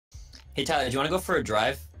Hey Tyler, do you want to go for a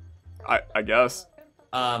drive? I guess.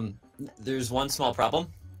 Um, there's one small problem.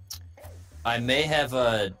 I may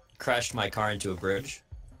have crashed my car into a bridge.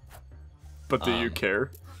 But do you Um,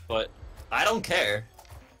 care? but I don't care.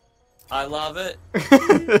 I love it.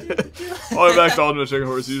 Welcome back to Ultimate Chicken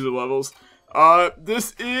Horse user levels.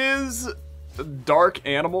 This is Dark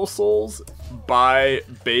Animal Souls by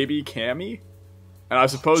Baby Cammy. And I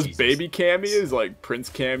suppose Jesus. Baby Cammy is like Prince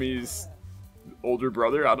Cammy's older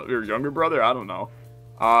brother, or younger brother, I don't know.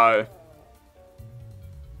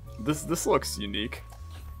 This looks unique.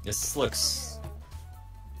 This looks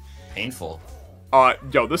painful.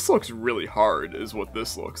 Yo, this looks really hard, is what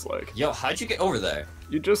this looks like. Yo, how'd you get over there?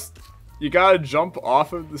 You gotta jump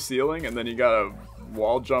off of the ceiling, and then you gotta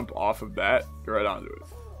wall jump off of that right onto it.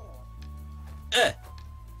 Eh.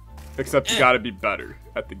 Except you gotta be better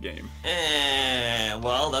at the game.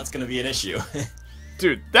 Well, that's gonna be an issue.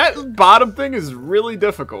 Dude, that bottom thing is really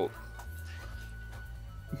difficult.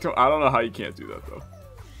 I don't know how you can't do that, though.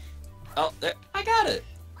 Oh, there, I got it.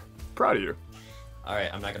 Proud of you.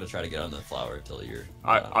 Alright, I'm not gonna try to get on the flower until you're...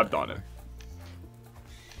 I've done it.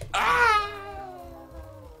 Ah!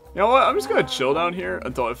 You know what? I'm just gonna chill down here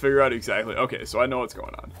until I figure out exactly. Okay, so I know what's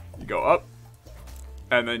going on. You go up,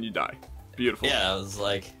 and then you die. Beautiful. Yeah, I was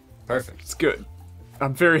like, perfect. It's good.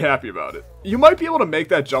 I'm very happy about it. You might be able to make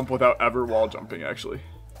that jump without ever wall jumping, actually.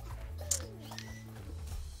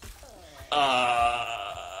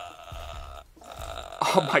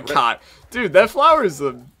 Oh my god. Dude, that flower is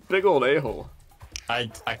a big old a-hole. I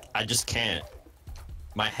just can't.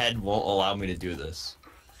 My head won't allow me to do this.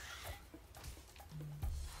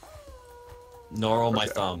 Nor will my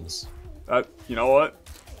thumbs. You know what?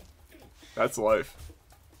 That's life.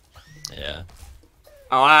 Yeah.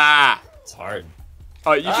 Ah! It's hard.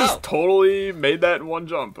 You just totally made that in one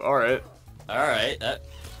jump. Alright. Alright, that...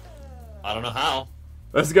 I don't know how.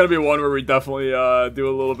 This is gonna be one where we definitely do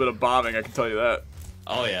a little bit of bombing, I can tell you that.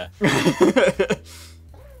 Oh, yeah.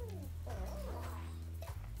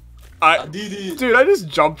 Dude, I just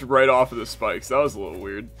jumped right off of the spikes. That was a little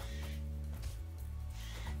weird.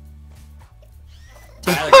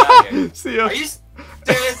 Tyler, get out of here. See ya. Are you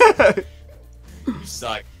serious? You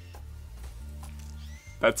suck.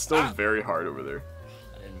 That's still very hard over there.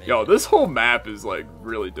 I didn't make Yo, it. this whole map is like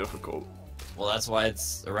really difficult. Well, that's why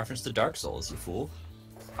it's a reference to Dark Souls, you fool.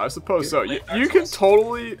 I suppose so. You Dark can Souls?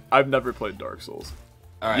 totally... I've never played Dark Souls.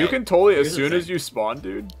 Alright. You can totally, as here's the soon thing. as you spawn,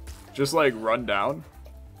 dude, just like run down.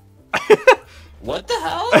 What the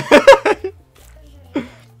hell?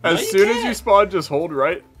 As you soon as you can't. spawn, just hold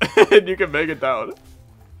right, and you can make it down.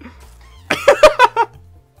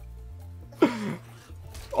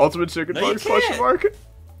 Ultimate chicken No, you bug? Question can't. mark?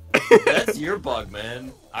 That's your bug,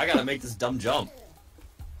 man. I gotta make this dumb jump.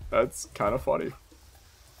 That's kind of funny.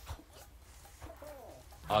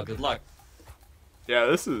 Oh, good luck. Yeah,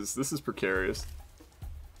 this is precarious.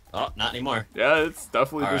 Oh, not anymore. Yeah, it's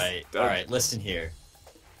definitely Alright, just. alright, listen here.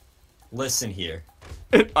 Listen here.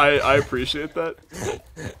 I appreciate that.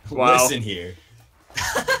 Wow. Listen here.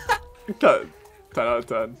 10 out of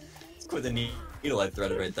 10. Let's quit the needle I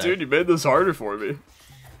threaded right there. Dude, you made this harder for me.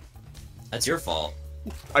 That's your fault.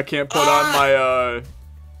 I can't put on my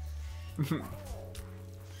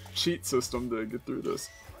cheat system to get through this.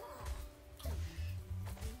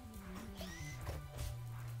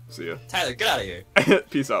 See ya. Tyler, get out of here.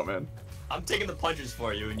 Peace out, man. I'm taking the punches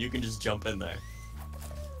for you, and you can just jump in there.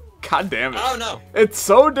 God damn it. Oh, no. It's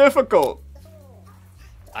so difficult.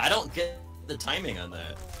 I don't get the timing on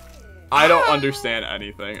that. I don't understand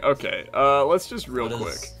anything. Okay, let's just real What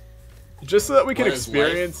quick. is- Just so that we can what is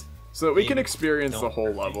experience... So that we can Baby, experience the don't whole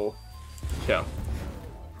hurt me. level. Yeah.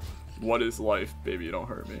 What is life, baby? You don't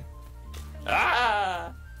hurt me.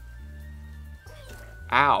 Ah!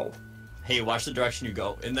 Ow. Hey, watch the direction you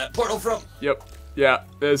go in that portal from. Yep. Yeah,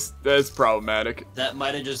 that's problematic. That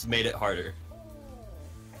might have just made it harder.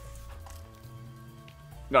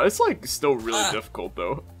 No, it's like still really Ah. difficult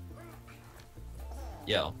though.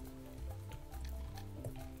 Yo.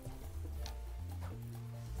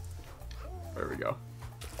 There we go.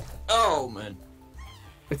 Oh, man.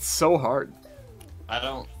 It's so hard. I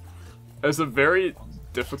don't... It's a very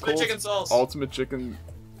difficult Chicken Souls. Ultimate Chicken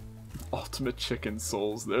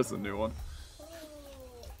Souls. There's a new one.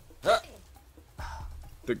 Ah.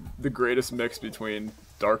 The greatest mix between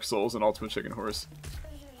Dark Souls and Ultimate Chicken Horse.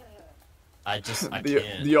 I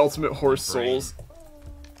can't. The Ultimate Horse brain. Souls.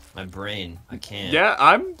 My brain. I can't. Yeah,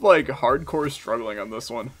 I'm like hardcore struggling on this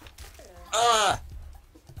one. Ah!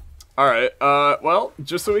 Alright, well,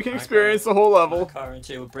 just so we can experience the whole level. Car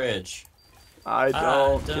into a bridge. I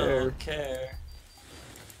don't care. care.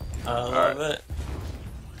 I love it.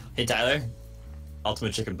 Hey, Tyler.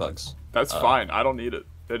 Ultimate chicken bugs. That's fine. I don't need it.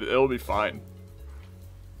 It'll be fine.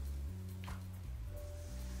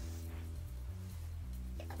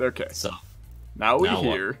 Okay. So now we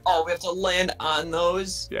hear. Oh, we have to land on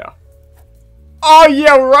those. Yeah. Oh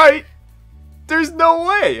yeah, right. There's no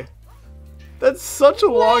way. That's such a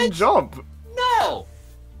long jump. No.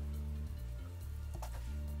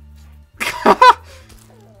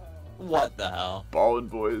 What the hell? Ballin'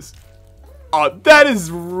 boys. Oh, that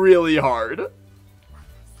is really hard.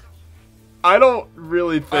 I don't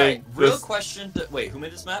really think. Alright, real question. Wait, who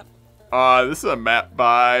made this map? This is a map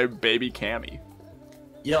by Baby Cammy.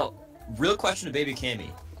 Yo, real question to Baby Cammy.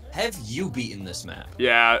 Have you beaten this map?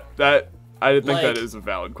 Yeah, I think that is a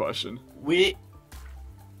valid question.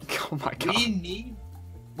 Oh my god. We need,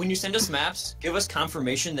 when you send us maps, give us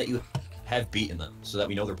confirmation that you have beaten them, so that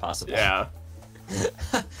we know they're possible. Yeah.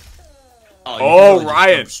 Oh,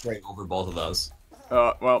 Ryan! Straight over both of those.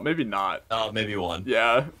 Well, maybe not. Oh, maybe one.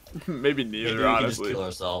 Yeah, maybe neither. Maybe we honestly, can just kill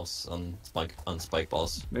ourselves on spike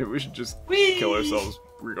balls. Maybe we should just kill ourselves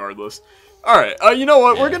regardless. All right. You know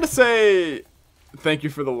what? Yeah. We're gonna say thank you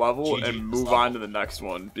for the level GG and move on to the next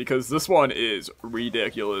one because this one is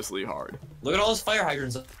ridiculously hard. Look at all those fire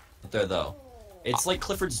hydrants up there, though. It's like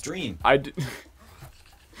Clifford's dream. Yeah.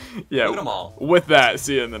 Look at them all. With that,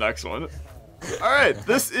 see you in the next one. All right,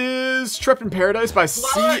 this is Trip in Paradise by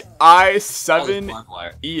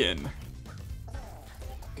CI7 Ian.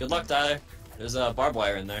 Good luck, Tyler. There's a barbed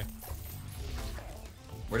wire in there.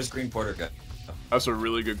 Where does Green Porter go? That's a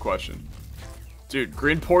really good question. Dude,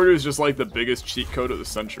 Green Porter is just like the biggest cheat code of the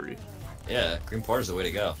century. Yeah, Green Porter's the way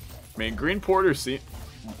to go. I mean, Green Porter,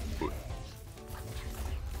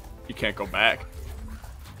 you can't go back.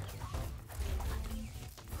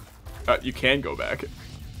 You can go back.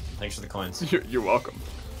 Thanks for the coins. You're welcome.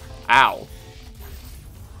 Ow.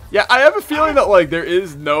 Yeah, I have a feeling that, like, there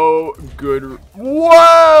is no good...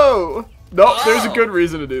 Whoa! No, there's a good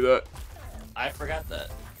reason to do that. I forgot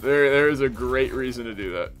that. There is a great reason to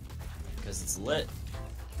do that. Because it's lit.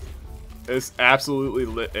 It's absolutely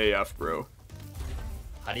lit AF, bro.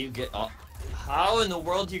 How do you get up? How in the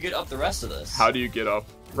world do you get up the rest of this? How do you get up?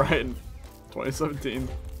 Ryan, 2017.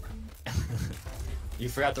 You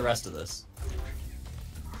forgot the rest of this.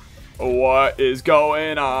 What is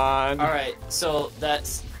going on? Alright, so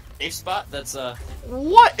that's safe spot, that's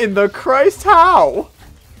What in the Christ, how?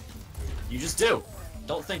 You just do.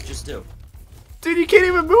 Don't think, just do. Dude, you can't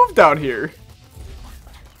even move down here.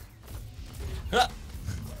 Huh.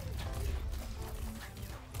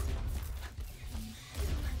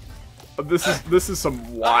 This is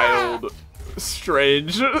some wild,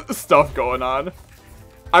 strange stuff going on.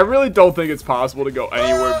 I really don't think it's possible to go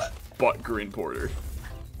anywhere but Green Porter.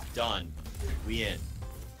 Done. We in.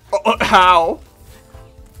 How?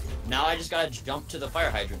 Now I just gotta jump to the fire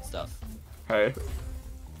hydrant stuff. Hey.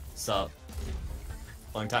 Sup?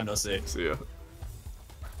 Long time no see. See ya.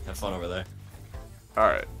 Have fun over there.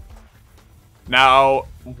 Alright. Now,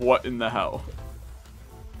 what in the hell?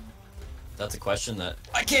 That's a question that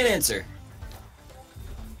I can't answer.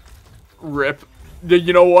 Rip.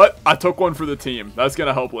 You know what? I took one for the team. That's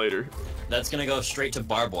gonna help later. That's gonna go straight to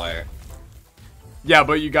barbed wire. Yeah,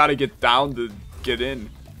 but you gotta get down to get in.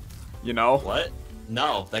 You know? What?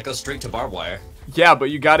 No, that goes straight to barbed wire. Yeah,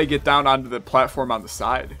 but you gotta get down onto the platform on the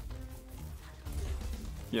side.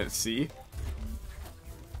 Yeah, see?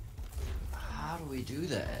 How do we do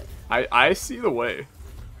that? I see the way.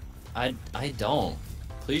 I don't.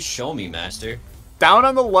 Please show me, master. Down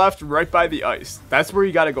on the left, right by the ice. That's where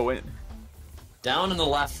you gotta go in. Down on the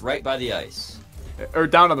left, right by the ice. Or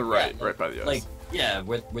down on the right, Yeah, right by the ice. Like, yeah,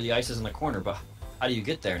 where the ice is in the corner, but how do you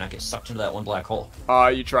get there and not get sucked into that one black hole?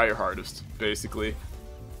 You try your hardest, basically.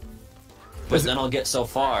 But then I'll get so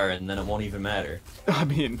far, and then it won't even matter. I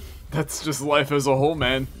mean, that's just life as a whole,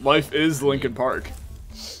 man. Life is Linkin Park.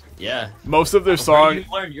 Yeah. Most of their songs...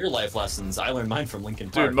 You learned your life lessons. I learned mine from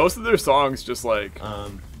Linkin Park. Dude, most of their songs just, like,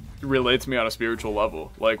 relate to me on a spiritual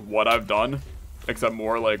level. Like, what I've done, except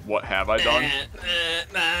more like, what have I done?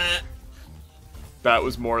 That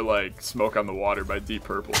was more like Smoke on the Water by Deep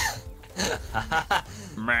Purple. That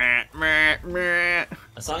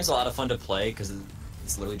song's a lot of fun to play, because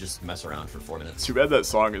it's literally just mess around for 4 minutes. Too bad that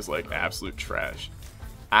song is, like, absolute trash.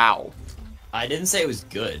 Ow. I didn't say it was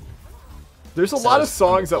good. There's a lot of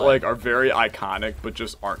songs that, like, are very iconic, but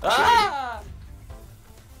just aren't good.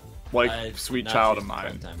 Like, Sweet Child of Mine.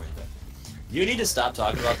 Right there. You need to stop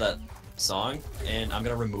talking about that song, and I'm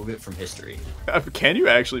gonna remove it from history. Can you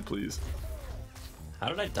actually, please? How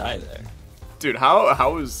did I die there? Dude,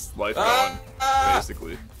 how is life going,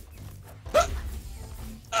 basically?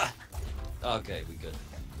 Okay, we good.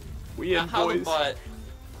 We in, How the boys. butt?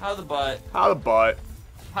 How the butt? How the butt?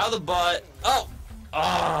 How the butt? Oh!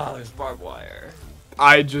 Ah, there's barbed wire.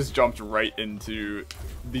 I just jumped right into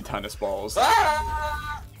the tennis balls.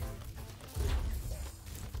 Ah!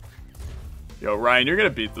 Yo, Ryan, you're gonna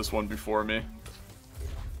beat this one before me.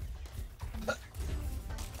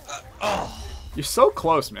 Oh, You're so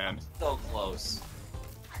close, man. so close.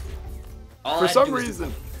 For some reason.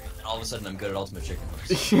 And all of a sudden, I'm good at Ultimate Chicken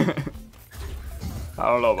Horse. I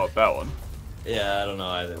don't know about that one. Yeah, I don't know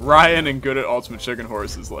either. Ryan and good at Ultimate Chicken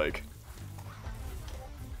Horse is like...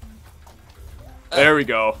 There we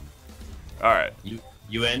go. Alright.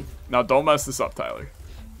 You in? Now don't mess this up, Tyler.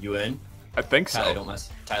 You in? I think so. Tyler, don't mess.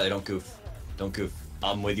 Tyler, don't goof. Don't goof.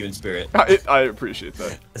 I'm with you in spirit. I appreciate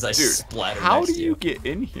that. As I Dude, splatter how next do to you get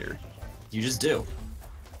in here? You just do.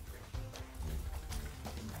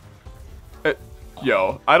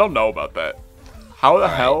 Yo, I don't know about that. How the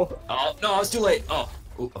hell? Oh, no, I was too late. Oh.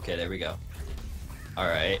 Ooh, okay, there we go.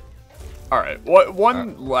 Alright. Alright,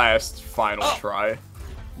 one last final try.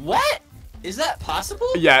 What? Is that possible?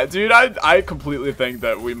 Yeah, dude, I completely think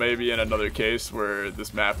that we may be in another case where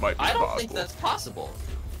this map might be possible. I don't think that's possible.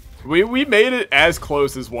 We made it as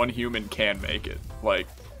close as one human can make it. Like,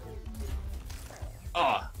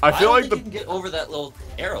 Oh, I feel like you can get over that little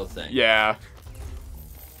arrow thing. Yeah.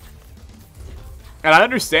 And I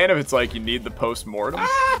understand if it's like you need the post-mortem.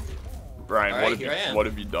 Ryan, Alright, what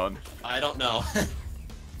have you done? I don't know.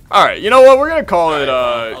 Alright, you know what? We're gonna call it,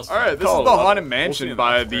 alright, this is the Haunted Mansion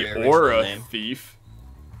by the Aura name. Thief.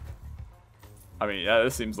 I mean, yeah,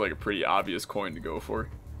 this seems like a pretty obvious coin to go for.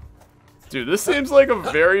 Dude, this seems like a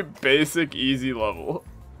very basic, easy level.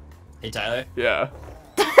 Hey, Tyler. Yeah.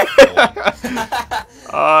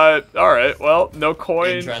 Alright, well, no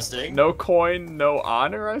coin. Interesting. No coin, no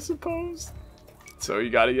honor, I suppose. So you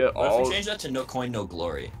gotta get What all... if we change that to no coin, no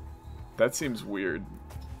glory? That seems weird.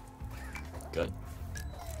 Good.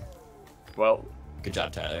 Well... Good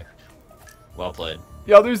job, Tyler. Well played.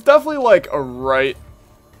 Yeah, there's definitely, like, a right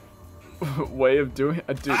way of doing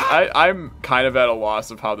it. Dude, I'm kind of at a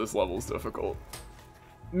loss of how this level's difficult.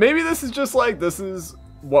 Maybe this is just, like, this is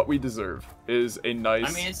what we deserve. Is a nice...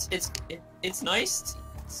 I mean, it's nice.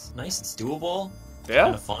 It's nice, it's doable. Yeah.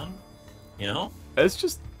 Kind of fun. You know? It's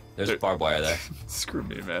just... There's a barbed wire there. Screw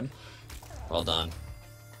me, man. Well done.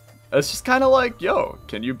 It's just kind of like, yo,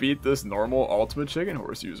 can you beat this normal Ultimate Chicken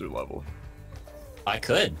Horse user level? I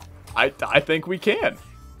could. I think we can.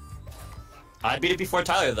 I beat it before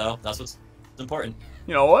Tyler, though. That's what's important.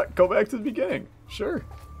 You know what? Go back to the beginning. Sure.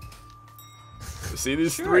 See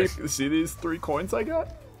these Sure. See these 3 coins I got?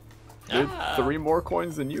 They're 3 more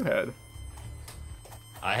coins than you had.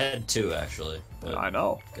 I had 2, actually. But I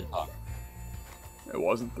know. good talk. It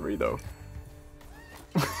wasn't 3 though.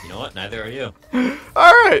 You know what? Neither are you.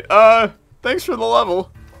 Alright, thanks for the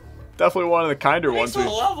level. Definitely one of the kinder ones we've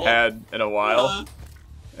had in a while.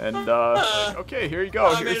 And, okay, here you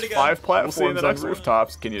go. Here's 5 platforms on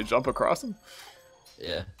rooftops. Can you jump across them?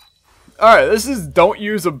 Yeah. Alright, this is Don't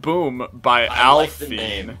Use a Boom by I like the Alphine.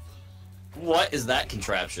 name. What is that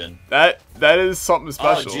contraption? That is something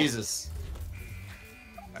special. Oh, Jesus.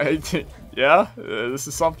 Yeah, this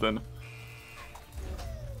is something.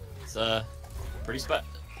 It's, pretty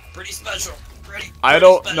special. I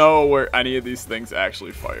don't know where any of these things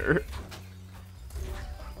actually fire.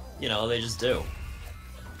 You know, they just do.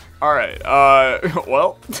 Alright,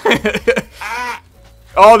 well.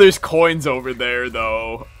 Oh, there's coins over there,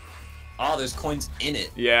 though. Oh, there's coins in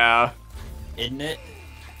it. Yeah. Isn't it?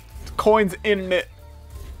 Coins in it.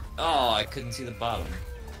 Oh, I couldn't see the bottom.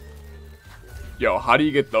 Yo, how do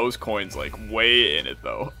you get those coins, like, way in it,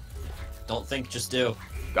 though? Don't think, just do.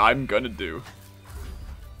 I'm gonna do.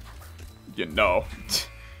 You know.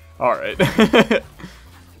 Alright.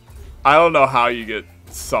 I don't know how you get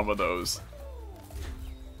some of those.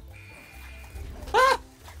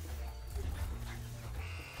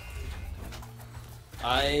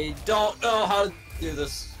 I don't know how to do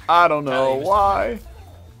this. I don't know Tyler, why.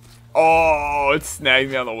 Oh, it snagged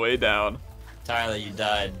me on the way down. Tyler, you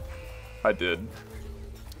died. I did.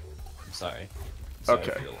 I'm sorry. Sorry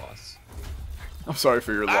Okay. for your loss. I'm sorry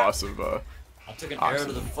for your loss of, I took an arrow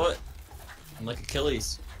to the foot. I'm like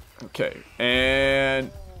Achilles. Okay, and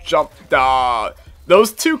jump.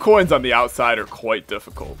 Those 2 coins on the outside are quite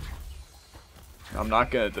difficult. I'm not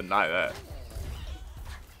gonna deny that.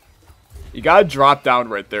 You gotta drop down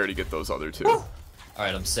right there to get those other 2. Alright,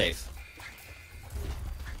 I'm safe.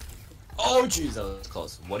 Oh, jeez, that was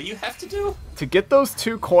close. What do you have to do? To get those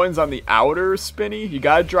 2 coins on the outer spinny, you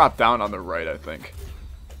gotta drop down on the right, I think.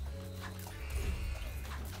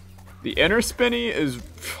 The inner spinny is,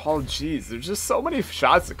 oh jeez, there's just so many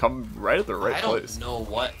shots that come right at the right place. I don't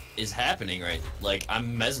know what is happening like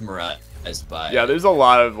I'm mesmerized by. Yeah, there's a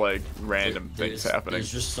lot of like random things happening.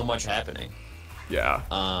 There's just so much happening. Yeah.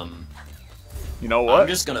 You know I'm what?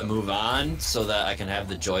 just gonna move on so that I can have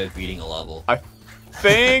the joy of beating a level. I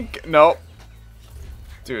think nope.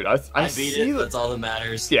 Dude, I beat it. That's all that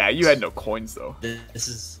matters. Yeah, you had no coins though.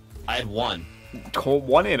 I had one.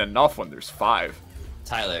 One ain't enough when there's 5.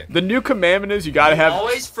 Tyler. The new commandment is you gotta have.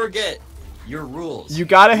 Always forget your rules. You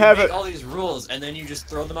gotta have make it. all these rules and then you just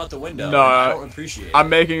throw them out the window. No, I don't appreciate it. I'm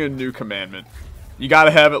making a new commandment. You gotta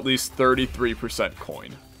have at least 33%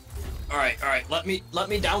 coin. All right. Let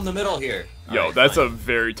me down the middle here. Yo, that's a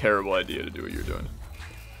very terrible idea to do what you're doing.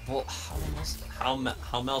 Well, how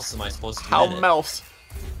else am I supposed to? How else?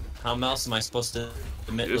 How else am I supposed to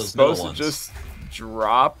emit You're those middle supposed to ones? just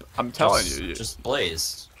drop. I'm telling you. Just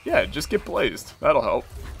blaze. Yeah, just get blazed. That'll help.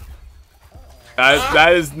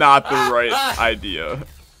 That is not the right idea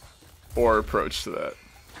or approach to that.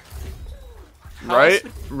 Right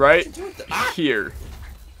here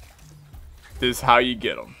is how you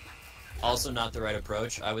get them. Also not the right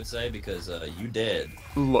approach, I would say, because you did.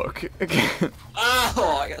 Look.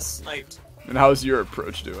 Oh, I got sniped. And how's your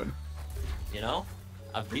approach doing? You know,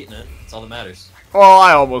 I've beaten it. That's all that matters. Well,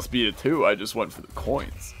 I almost beat it too. I just went for the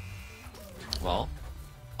coins. Well,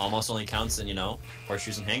 almost only counts in,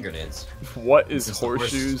 horseshoes and hand grenades. What is Since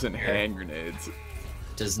horseshoes and hand grenades?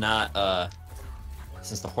 Does not,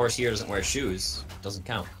 since the horse here doesn't wear shoes, it doesn't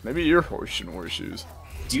count. Maybe you're horseshoes.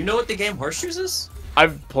 Do you know what the game Horseshoes is?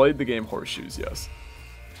 I've played the game Horseshoes, yes.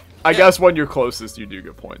 I guess when you're closest, you do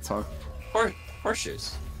get points, huh?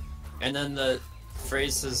 Horseshoes. And then the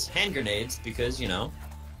phrase says hand grenades because, you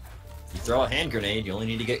throw a hand grenade, you only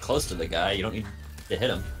need to get close to the guy, you don't need to hit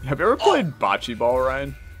him. Have you ever played Bocce Ball,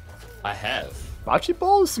 Ryan? I have. Bocce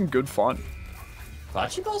Ball is some good fun.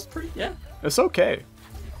 Bocce Ball's pretty, yeah. It's okay.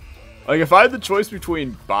 Like, if I had the choice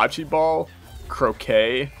between Bocce Ball,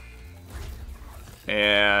 Croquet,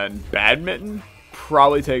 and Badminton,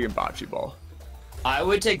 probably taking Bocce Ball. I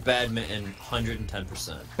would take badminton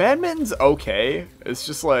 110%. Badminton's okay. It's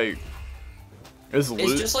just like... It's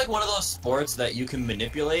just like one of those sports that you can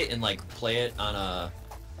manipulate and, like, play it on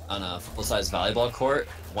a full-size volleyball court,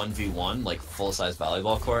 1v1, like, full-size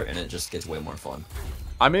volleyball court, and it just gets way more fun.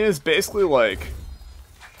 I mean, it's basically like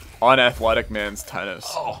unathletic man's tennis.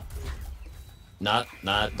 Oh. Not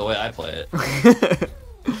the way I play it.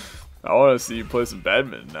 I want to see you play some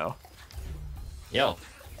badminton now. Yo.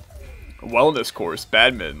 Wellness course,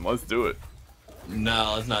 badminton. Let's do it.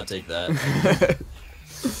 No, let's not take that.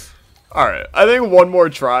 Alright, I think one more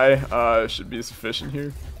try should be sufficient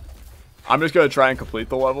here. I'm just going to try and complete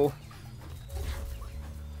the level.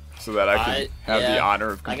 So that I can have the honor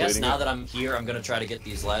of completing it. I guess now that I'm here, I'm going to try to get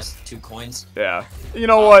these last 2 coins. Yeah. You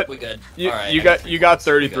know what? We good. You, Alright, you got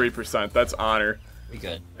 33%. That's honor. We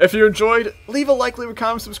good. If you enjoyed, leave a like, leave a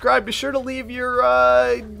comment, subscribe. Be sure to leave your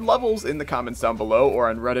levels in the comments down below, or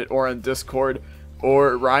on Reddit, or on Discord,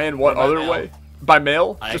 or Ryan, what other way? By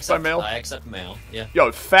mail? By mail? I accept mail, yeah.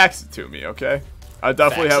 Yo, fax it to me, okay? I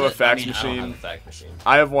definitely have a fax machine. I don't have a fax machine.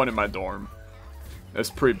 I have one in my dorm. It's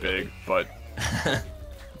pretty big, but,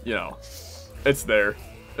 it's there.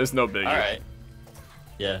 It's no biggie. Alright.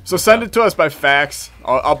 Yeah. So send it to us by fax.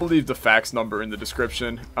 I'll leave the fax number in the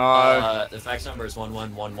description. The fax number is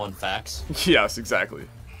 1111 fax. Yes, exactly.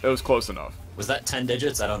 It was close enough. Was that 10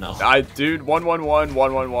 digits? I don't know. Dude,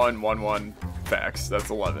 111-111-11 fax.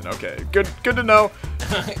 That's 11. Okay, good to know.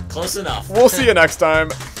 Close enough. We'll see you next time.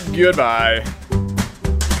 Goodbye.